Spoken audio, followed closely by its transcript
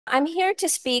I'm here to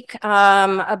speak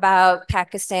about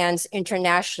Pakistan's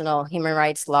international human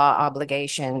rights law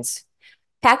obligations.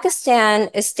 Pakistan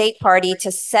is state party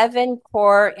to 7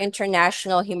 core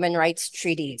international human rights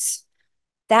treaties.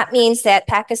 That means that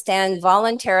Pakistan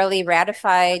voluntarily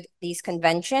ratified these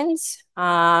conventions,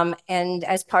 and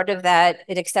as part of that,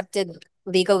 it accepted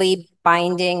legally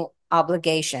binding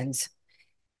obligations.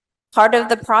 Part of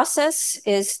the process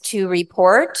is to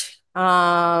report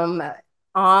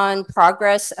on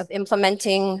progress of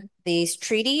implementing these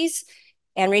treaties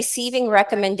and receiving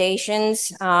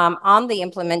recommendations on the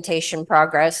implementation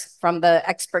progress from the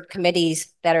expert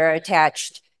committees that are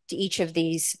attached to each of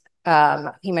these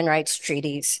human rights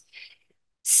treaties.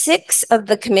 6 of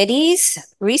the committees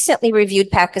recently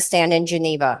reviewed Pakistan in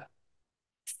Geneva.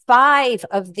 5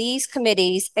 of these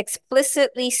committees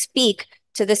explicitly speak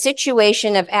to the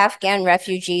situation of Afghan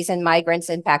refugees and migrants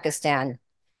in Pakistan.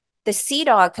 The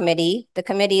CEDAW committee, the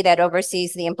committee that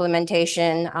oversees the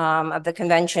implementation of the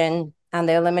Convention on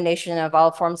the Elimination of All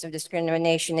Forms of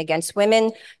Discrimination Against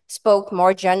Women, spoke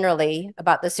more generally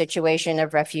about the situation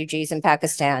of refugees in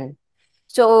Pakistan.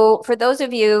 So for those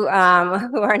of you who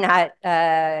are not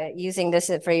using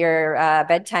this for your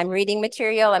bedtime reading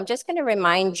material, I'm just going to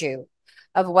remind you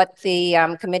of what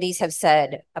the committees have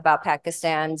said about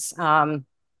Pakistan's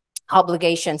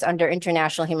obligations under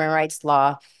international human rights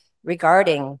law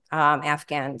regarding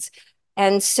Afghans.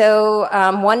 And so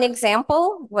one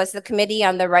example was the Committee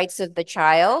on the Rights of the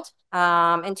Child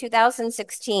in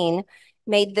 2016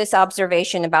 made this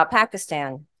observation about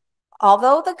Pakistan.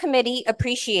 Although the committee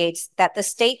appreciates that the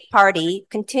state party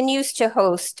continues to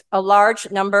host a large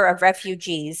number of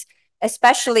refugees,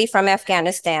 especially from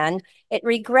Afghanistan, it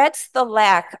regrets the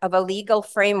lack of a legal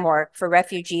framework for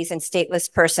refugees and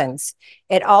stateless persons.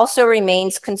 It also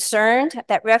remains concerned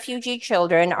that refugee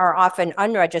children are often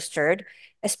unregistered,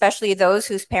 especially those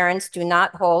whose parents do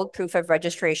not hold proof of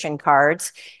registration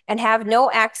cards and have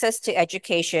no access to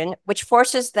education, which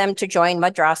forces them to join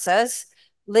madrasas,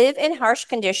 live in harsh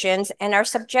conditions, and are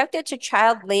subjected to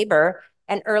child labor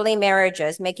and early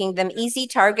marriages, making them easy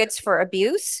targets for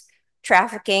abuse,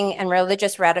 trafficking, and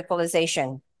religious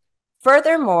radicalization.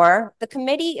 Furthermore, the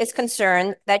committee is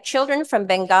concerned that children from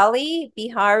Bengali,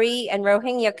 Bihari, and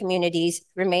Rohingya communities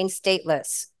remain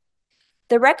stateless.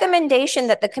 The recommendation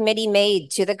that the committee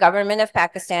made to the government of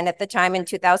Pakistan at the time in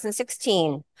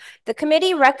 2016, the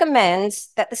committee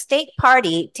recommends that the state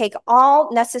party take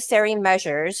all necessary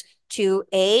measures to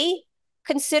A,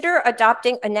 consider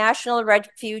adopting a national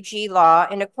refugee law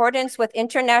in accordance with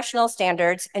international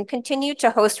standards and continue to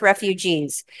host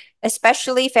refugees,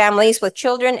 especially families with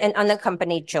children and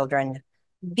unaccompanied children.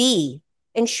 B,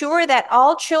 ensure that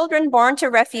all children born to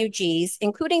refugees,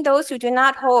 including those who do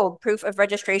not hold proof of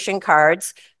registration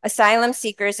cards, asylum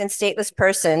seekers, and stateless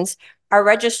persons, are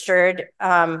registered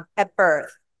at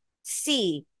birth.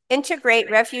 C,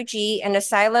 integrate refugee and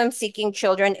asylum-seeking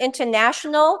children into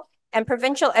national and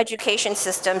provincial education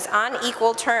systems on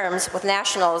equal terms with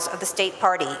nationals of the state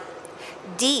party.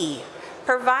 D,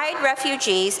 provide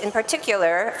refugees, in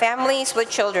particular families with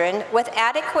children, with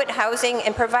adequate housing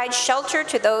and provide shelter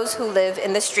to those who live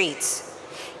in the streets.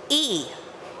 E,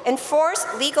 enforce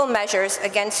legal measures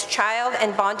against child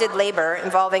and bonded labor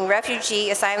involving refugee,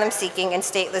 asylum-seeking, and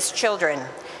stateless children.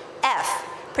 F,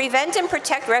 prevent and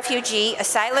protect refugee,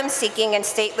 asylum-seeking, and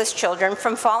stateless children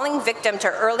from falling victim to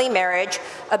early marriage,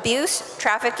 abuse,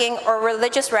 trafficking, or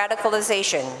religious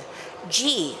radicalization.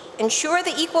 G, ensure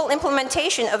the equal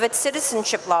implementation of its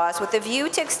citizenship laws with a view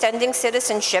to extending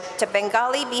citizenship to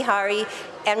Bengali, Bihari,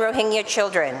 and Rohingya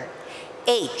children.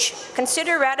 H,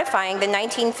 consider ratifying the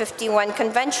 1951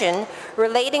 Convention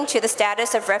relating to the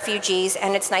status of refugees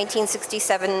and its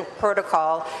 1967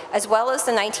 protocol, as well as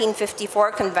the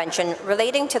 1954 Convention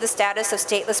relating to the status of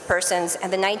stateless persons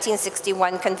and the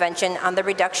 1961 Convention on the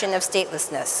reduction of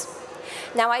statelessness.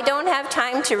 Now, I don't have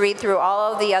time to read through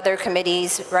all of the other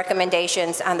committees'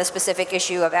 recommendations on the specific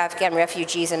issue of Afghan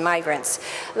refugees and migrants.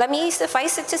 Let me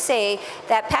suffice it to say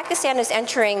that Pakistan is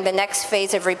entering the next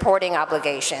phase of reporting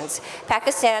obligations.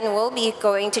 Pakistan will be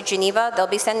going to Geneva. They'll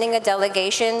be sending a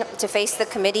delegation to face the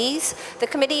committees. The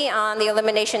Committee on the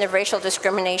Elimination of Racial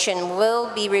Discrimination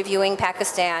will be reviewing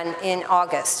Pakistan in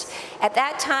August. At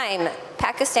that time,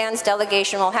 Pakistan's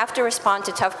delegation will have to respond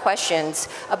to tough questions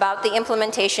about the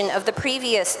implementation of the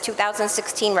previous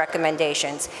 2016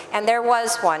 recommendations, and there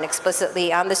was one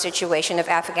explicitly on the situation of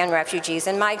Afghan refugees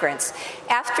and migrants.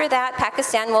 After that,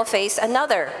 Pakistan will face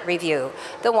another review,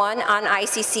 the one on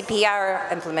ICCPR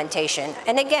implementation.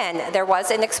 And again, there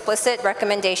was an explicit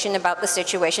recommendation about the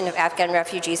situation of Afghan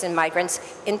refugees and migrants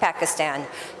in Pakistan.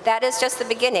 That is just the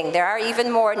beginning. There are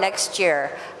even more next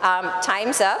year.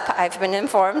 Time's up, I've been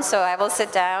informed, so I will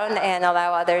sit down and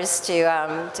allow others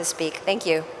to speak. Thank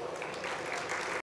you.